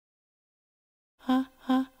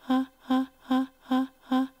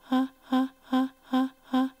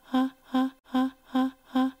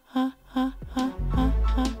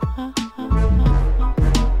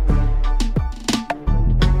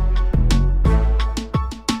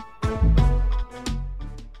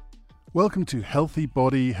Welcome to Healthy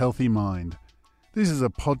Body, Healthy Mind. This is a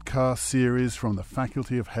podcast series from the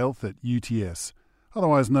Faculty of Health at UTS,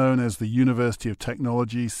 otherwise known as the University of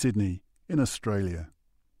Technology, Sydney, in Australia.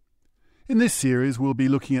 In this series, we'll be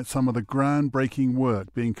looking at some of the groundbreaking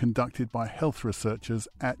work being conducted by health researchers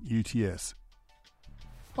at UTS.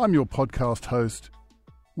 I'm your podcast host,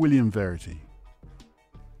 William Verity.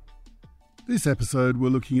 This episode, we're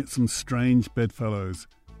looking at some strange bedfellows.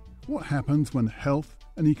 What happens when health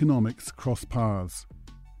and economics cross paths?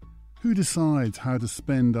 Who decides how to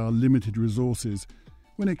spend our limited resources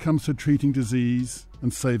when it comes to treating disease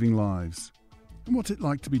and saving lives? And what's it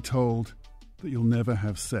like to be told that you'll never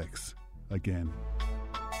have sex again?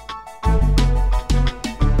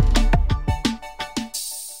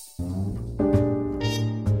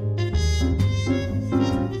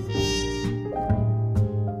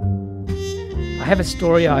 I have a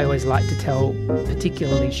story I always like to tell,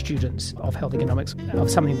 particularly students of health economics,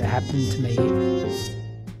 of something that happened to me.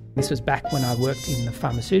 This was back when I worked in the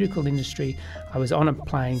pharmaceutical industry. I was on a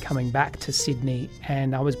plane coming back to Sydney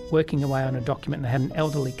and I was working away on a document and I had an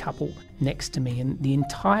elderly couple next to me, and the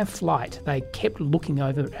entire flight they kept looking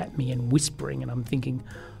over at me and whispering, and I'm thinking,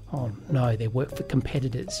 oh no, they work for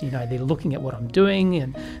competitors. You know, they're looking at what I'm doing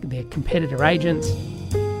and they're competitor agents.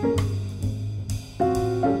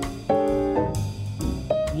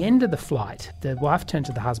 At the end of the flight, the wife turned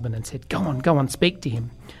to the husband and said, go on, speak to him.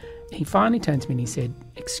 He finally turned to me and he said,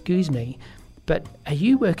 excuse me, but are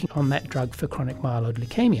you working on that drug for chronic myeloid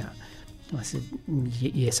leukemia? I said,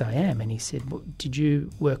 yes, I am. And he said, well, did you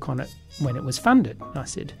work on it when it was funded? And I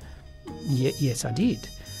said, yes, I did.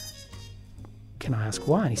 Can I ask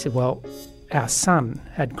why? And he said, well, our son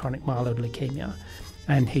had chronic myeloid leukemia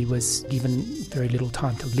and he was given very little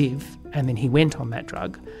time to live, and then he went on that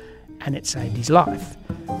drug and it saved his life.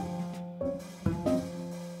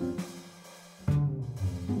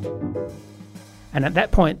 And at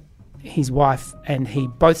that point, his wife and he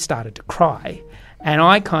both started to cry, and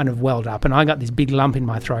I kind of welled up and I got this big lump in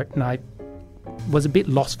my throat and I was a bit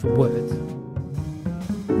lost for words.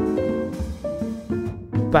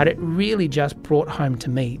 But it really just brought home to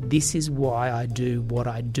me, this is why I do what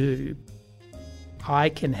I do. I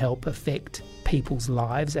can help affect people's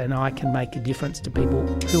lives and I can make a difference to people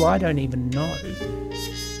who I don't even know.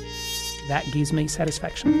 That gives me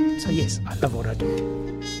satisfaction. So yes, I love what I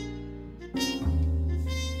do.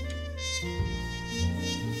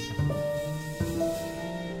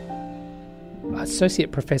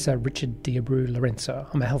 Associate Professor Richard Abreu Lourenco.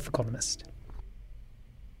 I'm a health economist.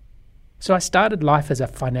 So I started life as a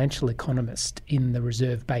financial economist in the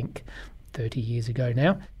Reserve Bank 30 years ago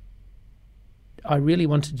now. I really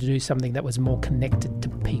wanted to do something that was more connected to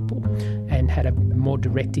people and had a more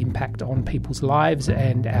direct impact on people's lives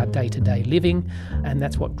and our day-to-day living, and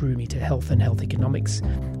that's what drew me to health and health economics,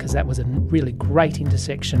 because that was a really great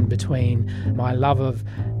intersection between my love of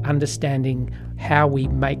understanding how we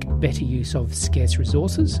make better use of scarce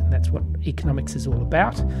resources, and that's what economics is all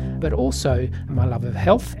about, but also my love of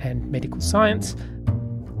health and medical science.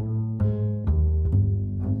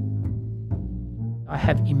 I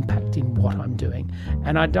have impact in what I'm doing.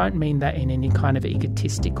 And I don't mean that in any kind of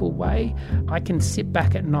egotistical way. I can sit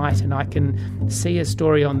back at night and I can see a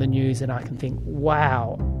story on the news and I can think,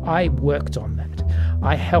 wow, I worked on that.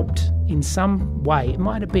 I helped in some way. It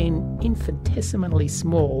might have been infinitesimally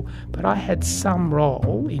small, but I had some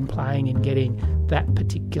role in playing in getting that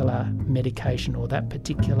particular medication or that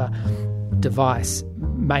particular device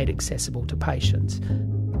made accessible to patients.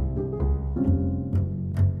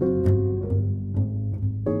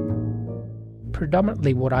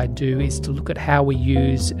 Predominantly what I do is to look at how we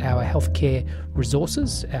use our healthcare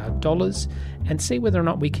resources, our dollars, and see whether or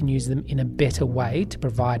not we can use them in a better way to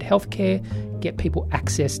provide healthcare, get people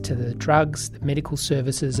access to the drugs, the medical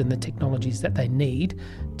services and the technologies that they need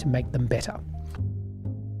to make them better.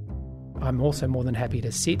 I'm also more than happy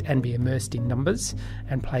to sit and be immersed in numbers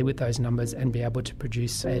and play with those numbers and be able to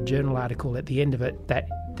produce a journal article at the end of it that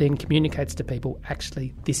then communicates to people,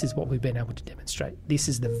 actually, this is what we've been able to demonstrate. This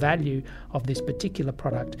is the value of this particular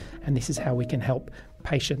product, and this is how we can help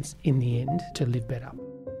patients in the end to live better.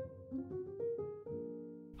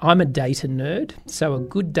 I'm a data nerd, so a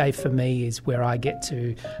good day for me is where I get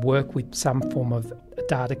to work with some form of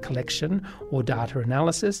data collection or data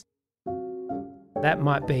analysis. That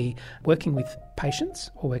might be working with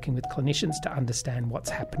patients or working with clinicians to understand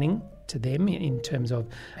what's happening to them in terms of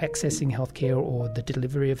accessing healthcare or the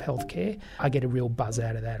delivery of healthcare. I get a real buzz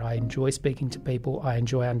out of that. I enjoy speaking to people. I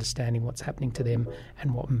enjoy understanding what's happening to them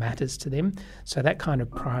and what matters to them. So that kind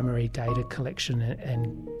of primary data collection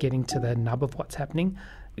and getting to the nub of what's happening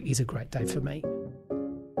is a great day for me.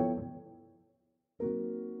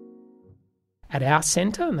 At our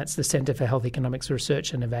centre, and that's the Centre for Health Economics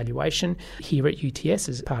Research and Evaluation, here at UTS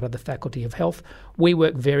as part of the Faculty of Health, we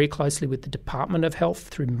work very closely with the Department of Health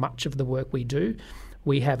through much of the work we do.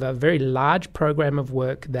 We have a very large program of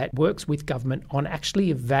work that works with government on actually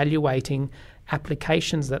evaluating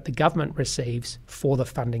applications that the government receives for the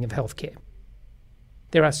funding of healthcare.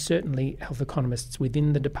 There are certainly health economists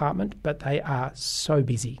within the department, but they are so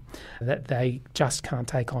busy that they just can't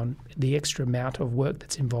take on the extra amount of work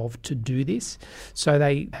that's involved to do this. So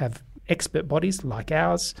they have expert bodies like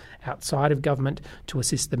ours outside of government to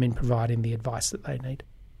assist them in providing the advice that they need.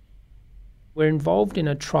 We're involved in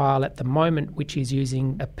a trial at the moment which is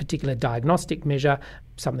using a particular diagnostic measure,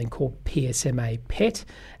 something called PSMA PET,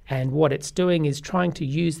 and what it's doing is trying to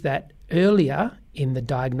use that earlier in the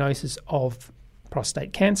diagnosis of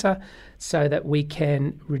prostate cancer so that we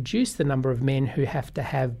can reduce the number of men who have to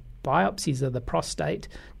have biopsies of the prostate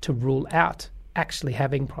to rule out actually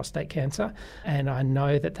having prostate cancer. And I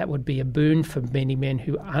know that that would be a boon for many men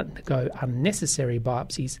who undergo unnecessary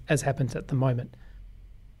biopsies, as happens at the moment.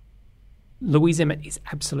 Louise Emmett is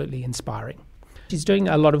absolutely inspiring. She's doing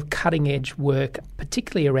a lot of cutting-edge work,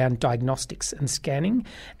 particularly around diagnostics and scanning,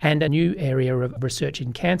 and a new area of research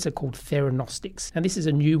in cancer called theranostics. And this is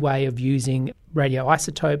a new way of using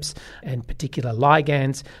radioisotopes and particular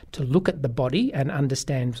ligands to look at the body and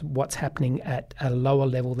understand what's happening at a lower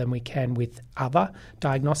level than we can with other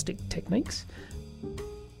diagnostic techniques.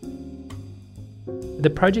 The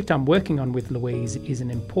project I'm working on with Louise is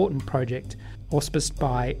an important project auspiced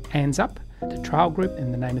by ANZUP, the trial group,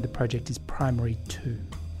 and the name of the project is Primary 2.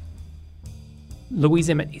 Louise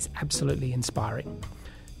Emmett is absolutely inspiring.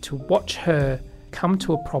 To watch her come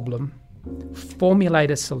to a problem, formulate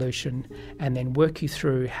a solution, and then work you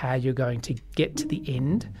through how you're going to get to the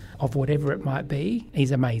end of whatever it might be is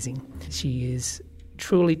amazing. She is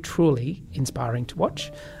truly, truly inspiring to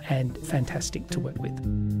watch and fantastic to work with.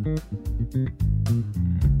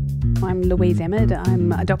 I'm Louise Emmett.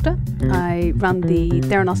 I'm a doctor. I run the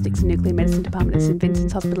Theranostics and Nuclear Medicine Department at St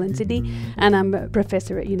Vincent's Hospital in Sydney, and I'm a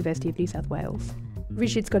professor at University of New South Wales.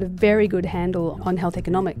 Richard's got a very good handle on health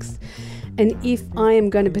economics, and if I am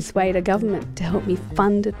going to persuade a government to help me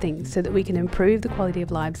fund things so that we can improve the quality of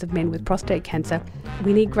lives of men with prostate cancer,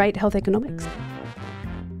 we need great health economics.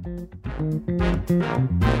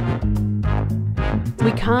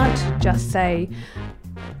 We can't just say,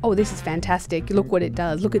 oh, this is fantastic, look what it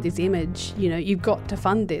does, look at this image, you've got to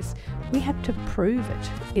fund this. We have to prove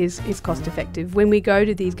it is cost effective. When we go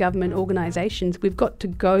to these government organisations, we've got to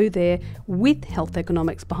go there with health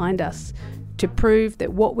economics behind us to prove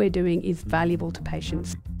that what we're doing is valuable to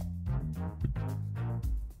patients.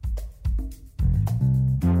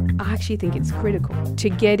 I actually think it's critical to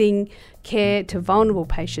getting care to vulnerable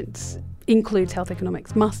patients includes health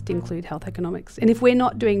economics, must include health economics. And if we're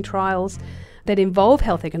not doing trials that involve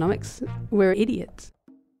health economics, we're idiots.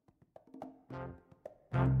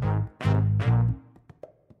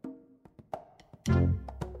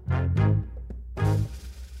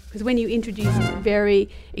 Because when you introduce very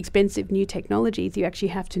expensive new technologies, you actually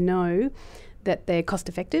have to know that they're cost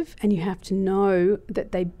effective, and you have to know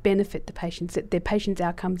that they benefit the patients, that their patients'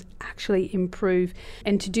 outcomes actually improve.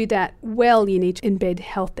 And to do that well, you need to embed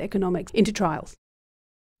health economics into trials.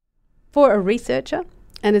 For a researcher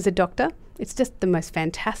and as a doctor, it's just the most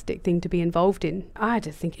fantastic thing to be involved in. I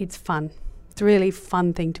just think it's fun. It's a really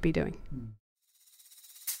fun thing to be doing.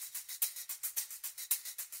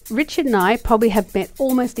 Richard and I probably have met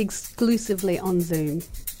almost exclusively on Zoom.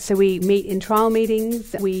 So we meet in trial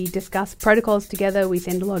meetings, we discuss protocols together, we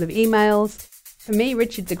send a lot of emails. For me,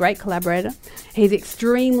 Richard's a great collaborator. He's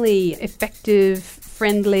extremely effective,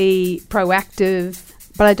 friendly, proactive,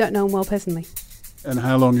 but I don't know him well personally. And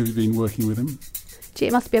how long have you been working with him? Gee,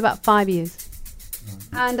 it must be about 5 years.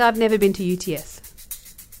 And I've never been to UTS.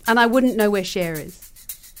 And I wouldn't know where Share is.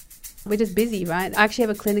 We're just busy, right? I actually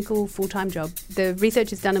have a clinical full-time job. The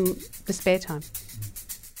research is done in the spare time.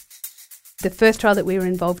 The first trial that we were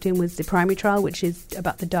involved in was the primary trial, which is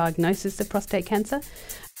about the diagnosis of prostate cancer.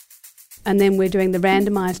 And then we're doing the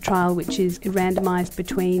randomised trial, which is randomised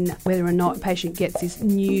between whether or not a patient gets this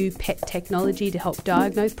new PET technology to help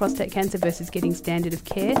diagnose prostate cancer versus getting standard of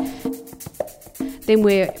care. Then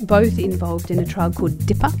we're both involved in a trial called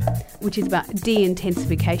DIPA, which is about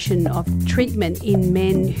de-intensification of treatment in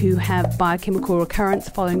men who have biochemical recurrence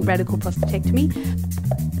following radical prostatectomy.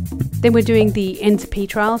 Then we're doing the NCP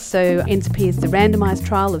trial. So NCP is the randomised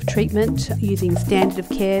trial of treatment using standard of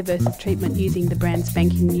care versus treatment using the brand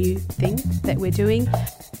spanking new thing that we're doing.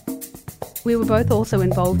 We were both also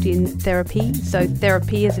involved in therapy. So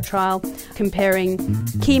therapy is a trial comparing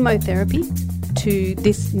chemotherapy to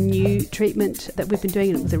this new treatment that we've been doing,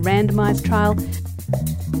 and it was a randomised trial.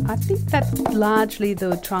 I think that's largely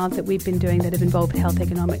the trials that we've been doing that have involved health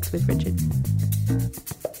economics with Richard.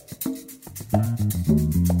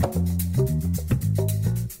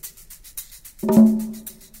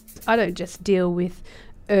 I don't just deal with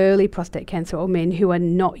early prostate cancer or men who are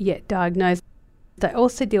not yet diagnosed. I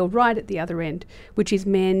also deal right at the other end, which is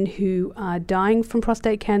men who are dying from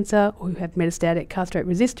prostate cancer or who have metastatic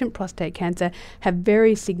castrate-resistant prostate cancer, have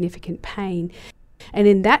very significant pain. And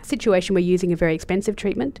in that situation, we're using a very expensive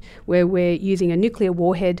treatment where we're using a nuclear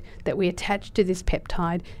warhead that we attach to this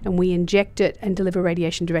peptide and we inject it and deliver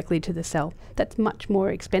radiation directly to the cell. That's much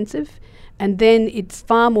more expensive. And then it's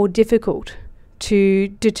far more difficult to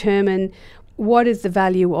determine what is the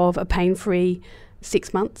value of a pain-free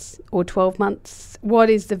 6 months or 12 months. What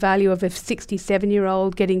is the value of a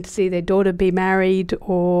 67-year-old getting to see their daughter be married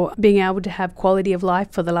or being able to have quality of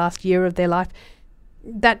life for the last year of their life?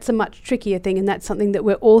 That's a much trickier thing, and that's something that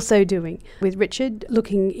we're also doing with Richard,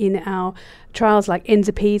 looking in our trials like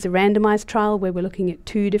Enza-P is a randomised trial where we're looking at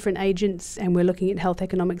 2 different agents and we're looking at health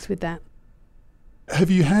economics with that.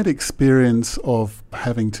 Have you had experience of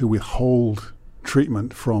having to withhold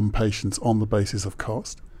treatment from patients on the basis of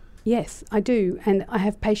cost? Yes, I do. And I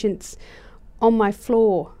have patients on my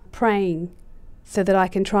floor praying so that I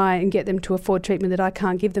can try and get them to afford treatment that I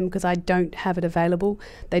can't give them because I don't have it available.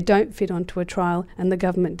 They don't fit onto a trial and the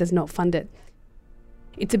government does not fund it.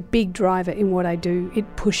 It's a big driver in what I do.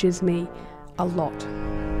 It pushes me a lot.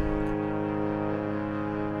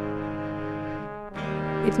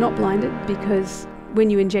 It's not blinded because when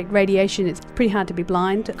you inject radiation, it's pretty hard to be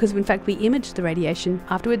blind because, in fact, we image the radiation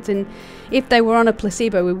afterwards, and if they were on a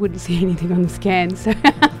placebo, we wouldn't see anything on the scan. So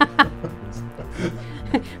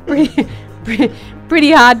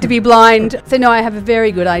pretty hard to be blind. So no, I have a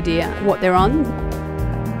very good idea what they're on.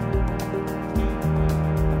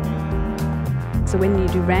 So when you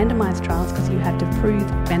do randomised trials, because you have to prove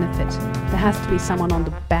benefit, there has to be someone on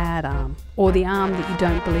the bad arm or the arm that you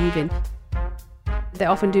don't believe in. They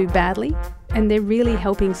often do badly, and they're really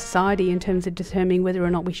helping society in terms of determining whether or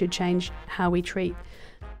not we should change how we treat.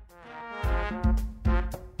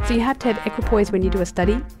 So you have to have equipoise when you do a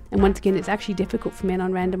study, and once again, it's actually difficult for men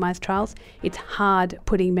on randomised trials. It's hard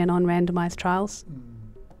putting men on randomised trials.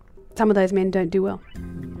 Some of those men don't do well.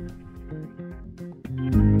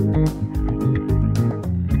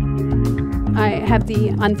 I have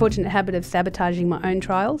the unfortunate habit of sabotaging my own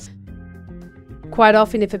trials. Quite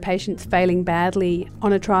often, if a patient's failing badly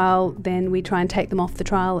on a trial, then we try and take them off the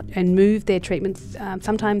trial and move their treatments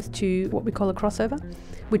sometimes to what we call a crossover,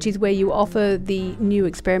 which is where you offer the new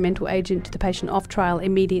experimental agent to the patient off trial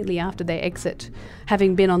immediately after they exit,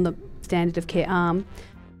 having been on the standard of care arm.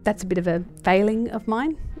 That's a bit of a failing of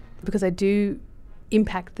mine because I do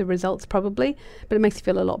impact the results probably, but it makes you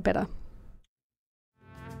feel a lot better.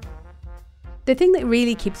 The thing that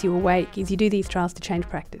really keeps you awake is you do these trials to change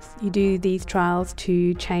practice. You do these trials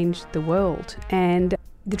to change the world, and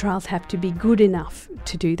the trials have to be good enough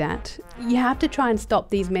to do that. You have to try and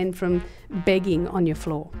stop these men from begging on your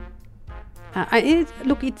floor.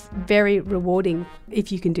 It's very rewarding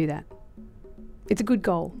if you can do that. It's a good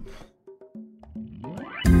goal.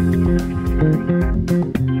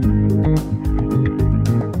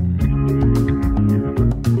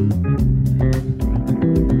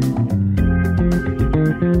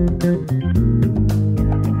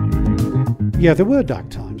 Yeah, there were dark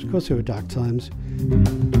times. Of course there were dark times.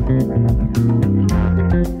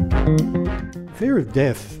 Fear of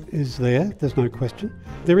death is there's no question.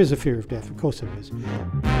 There is a fear of death, of course there is.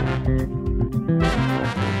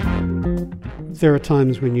 There are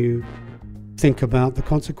times when you think about the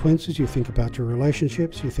consequences, you think about your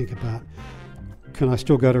relationships, you think about, can I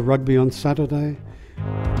still go to rugby on Saturday?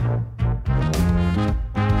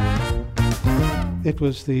 It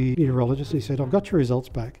was the neurologist, and he said, I've got your results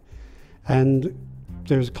back. And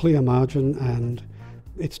there's a clear margin and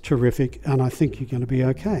it's terrific and I think you're going to be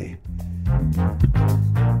okay.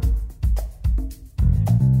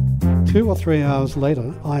 2 or 3 hours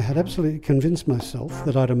later, I had absolutely convinced myself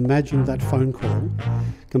that I'd imagined that phone call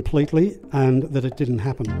completely and that it didn't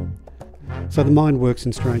happen. So the mind works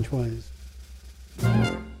in strange ways.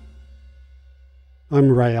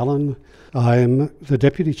 I'm Ray Allen. I'm the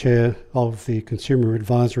Deputy Chair of the Consumer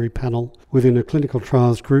Advisory Panel within a clinical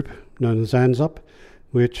trials group known as ANZUP,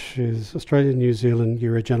 which is Australia, New Zealand,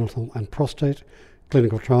 Urogenital and Prostate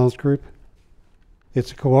Clinical Trials Group.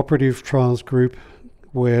 It's a cooperative trials group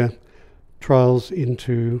where trials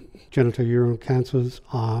into genitourinary cancers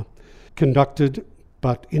are conducted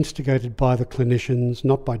but instigated by the clinicians,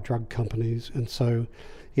 not by drug companies, and so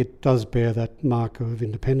it does bear that mark of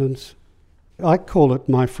independence. I call it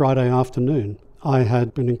my Friday afternoon. I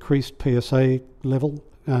had an increased PSA level,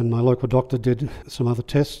 and my local doctor did some other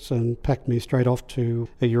tests and packed me straight off to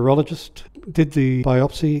a urologist. Did the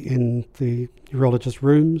biopsy in the urologist's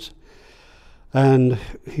rooms, and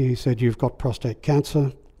he said, "You've got prostate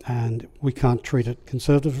cancer and we can't treat it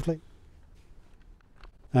conservatively."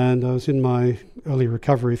 And I was in my early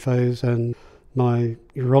recovery phase, and my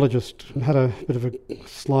urologist had a bit of a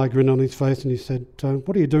sly grin on his face, and he said,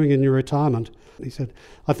 "What are you doing in your retirement?" He said,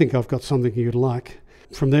 "I think I've got something you'd like."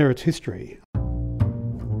 From there, it's history.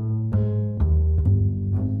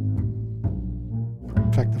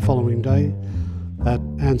 In fact, the following day at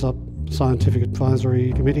ANZUP Scientific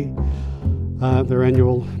Advisory Committee, their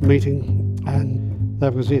annual meeting, and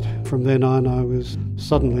that was it. From then on, I was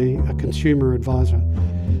suddenly a consumer advisor.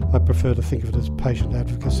 I prefer to think of it as patient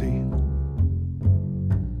advocacy.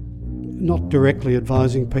 Not directly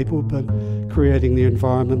advising people, but creating the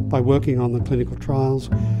environment by working on the clinical trials,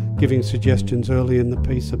 giving suggestions early in the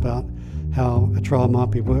piece about how a trial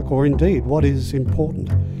might be work, or indeed what is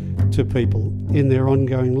important to people in their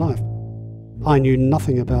ongoing life. I knew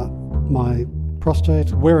nothing about my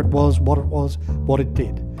prostate, where it was, what it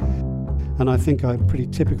did. And I think I'm pretty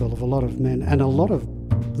typical of a lot of men and a lot of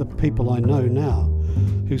the people I know now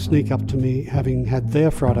who sneak up to me having had their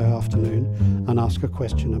Friday afternoon and ask a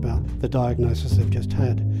question about the diagnosis they've just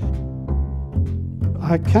had.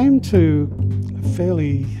 I came to a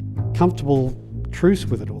fairly comfortable truce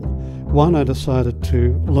with it all. One, I decided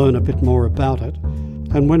to learn a bit more about it,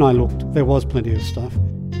 and when I looked, there was plenty of stuff.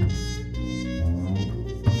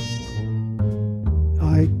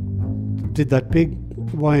 I did that big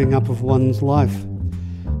weighing up of one's life,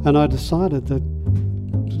 and I decided that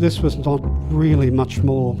this was not really much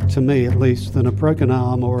more, to me at least, than a broken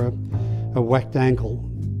arm or a whacked ankle.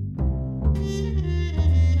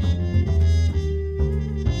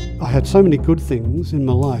 I had so many good things in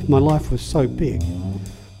my life. My life was so big.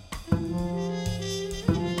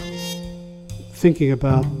 Thinking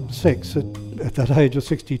about sex at that age of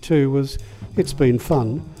 62 it's been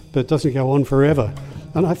fun, but it doesn't go on forever.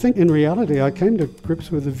 And I think in reality I came to grips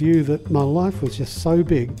with the view that my life was just so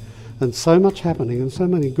big and so much happening and so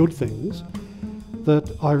many good things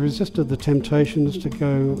that I resisted the temptations to go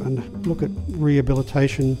and look at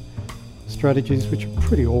rehabilitation strategies, which are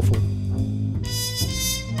pretty awful.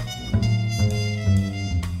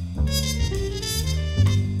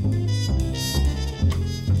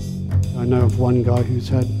 I know of one guy who's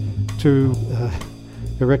had 2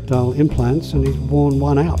 erectile implants and he's worn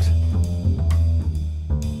one out.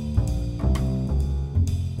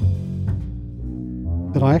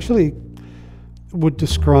 But I actually would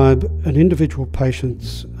describe an individual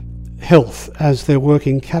patient's health as their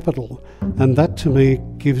working capital, and that to me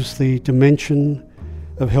gives the dimension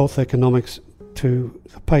of health economics to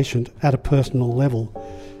the patient at a personal level.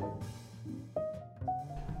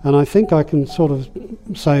 And I think I can sort of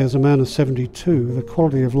say, as a man of 72, the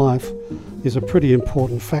quality of life is a pretty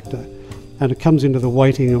important factor, and it comes into the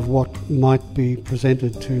weighting of what might be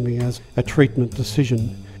presented to me as a treatment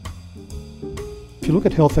decision. If you look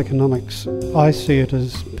at health economics, I see it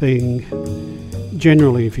as being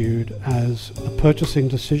generally viewed as a purchasing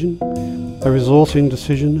decision, a resourcing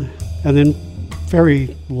decision, and then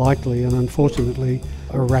very likely and unfortunately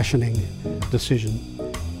a rationing decision.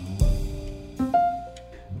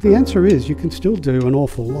 The answer is you can still do an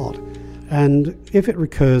awful lot, and if it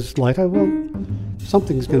recurs later, well,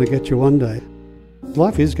 something's going to get you one day.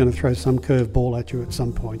 Life is going to throw some curveball at you at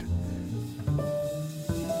some point.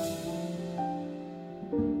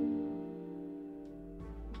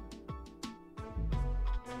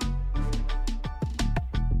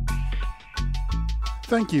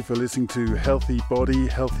 Thank you for listening to Healthy Body,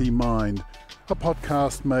 Healthy Mind, a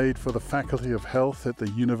podcast made for the Faculty of Health at the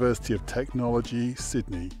University of Technology,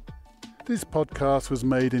 Sydney. This podcast was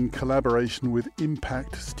made in collaboration with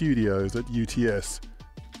Impact Studios at UTS.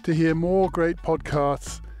 To hear more great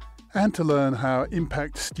podcasts and to learn how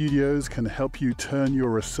Impact Studios can help you turn your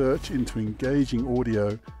research into engaging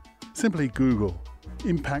audio, simply Google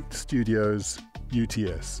Impact Studios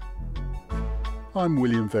UTS. I'm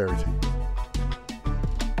William Verity.